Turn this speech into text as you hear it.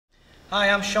Hi,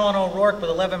 I'm Shaun O'Rourke with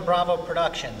 11 Bravo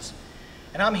Productions,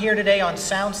 and I'm here today on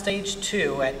Soundstage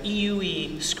 2 at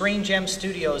EUE Screen Gem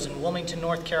Studios in Wilmington,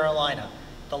 North Carolina,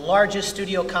 the largest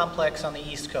studio complex on the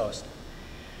East Coast.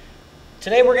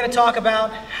 Today we're going to talk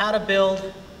about how to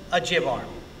build a jib arm.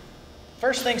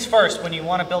 First things first, when you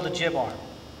want to build a jib arm,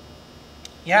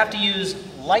 you have to use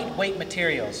lightweight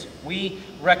materials. We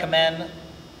recommend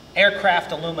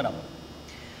aircraft aluminum.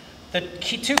 The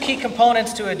two key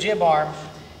components to a jib arm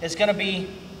is going to be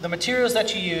the materials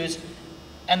that you use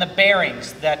and the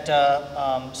bearings that,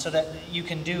 so that you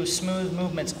can do smooth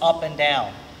movements up and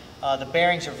down. The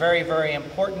bearings are very, very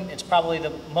important. It's probably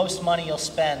the most money you'll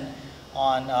spend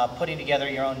on putting together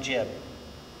your own jib.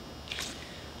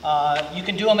 You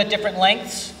can do them at different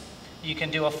lengths. You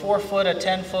can do a 4-foot, a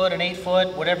 10-foot, an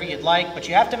 8-foot, whatever you'd like, but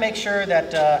you have to make sure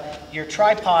that your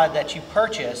tripod that you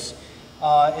purchase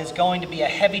is going to be a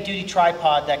heavy-duty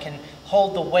tripod that can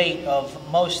hold the weight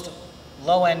of most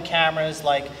low-end cameras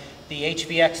like the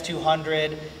HVX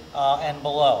 200 and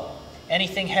below.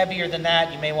 Anything heavier than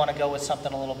that, you may want to go with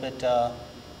something a little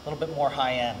bit more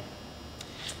high-end.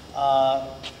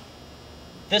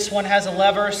 This one has a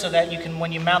lever so that you can,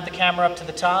 when you mount the camera up to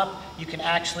the top, you can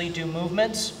actually do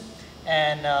movements.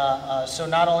 And so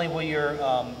not only will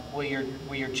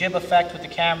your jib effect with the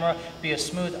camera be a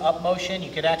smooth up motion,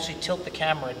 you could actually tilt the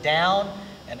camera down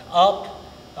and up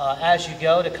as you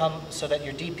go to come so that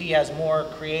your DP has more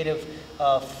creative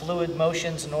fluid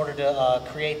motions in order to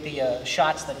create the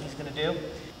shots that he's going to do.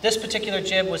 This particular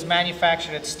jib was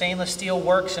manufactured at Stainless Steel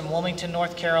Works in Wilmington,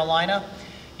 North Carolina.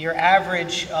 Your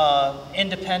average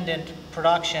independent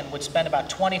production would spend about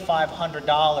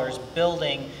 $2,500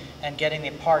 building and getting the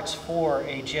parts for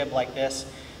a jib like this.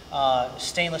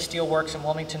 Stainless Steel Works in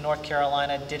Wilmington, North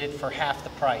Carolina did it for half the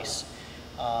price.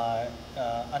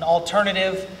 An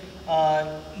alternative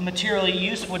material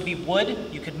use would be wood.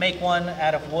 You could make one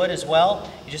out of wood as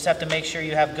well. You just have to make sure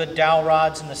you have good dowel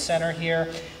rods in the center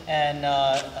here. And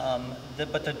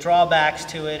but the drawbacks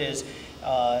to it is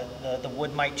the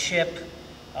wood might chip,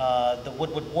 the wood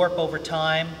would warp over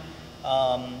time,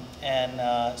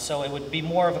 so it would be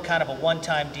more of a kind of a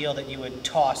one-time deal that you would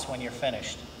toss when you're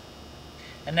finished.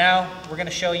 And now we're going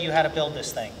to show you how to build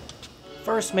this thing.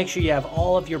 First, make sure you have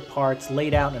all of your parts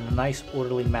laid out in a nice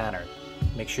orderly manner.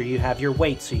 Make sure you have your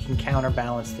weight so you can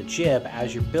counterbalance the jib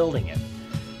as you're building it.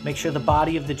 Make sure the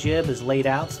body of the jib is laid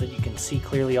out so that you can see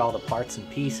clearly all the parts and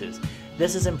pieces.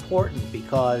 This is important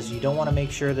because you don't want to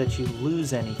make sure that you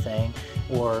lose anything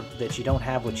or that you don't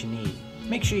have what you need.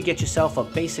 Make sure you get yourself a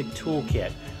basic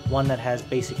toolkit, one that has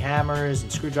basic hammers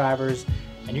and screwdrivers,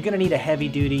 and you're going to need a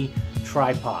heavy-duty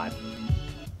tripod.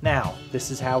 Now, this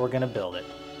is how we're going to build it.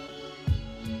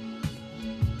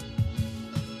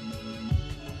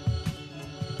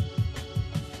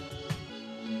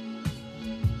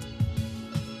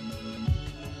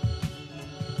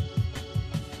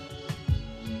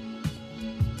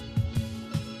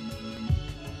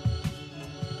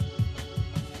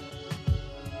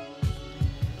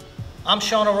 I'm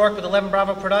Shaun O'Rourke with 11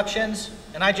 Bravo Productions,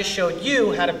 and I just showed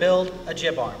you how to build a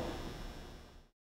jib arm.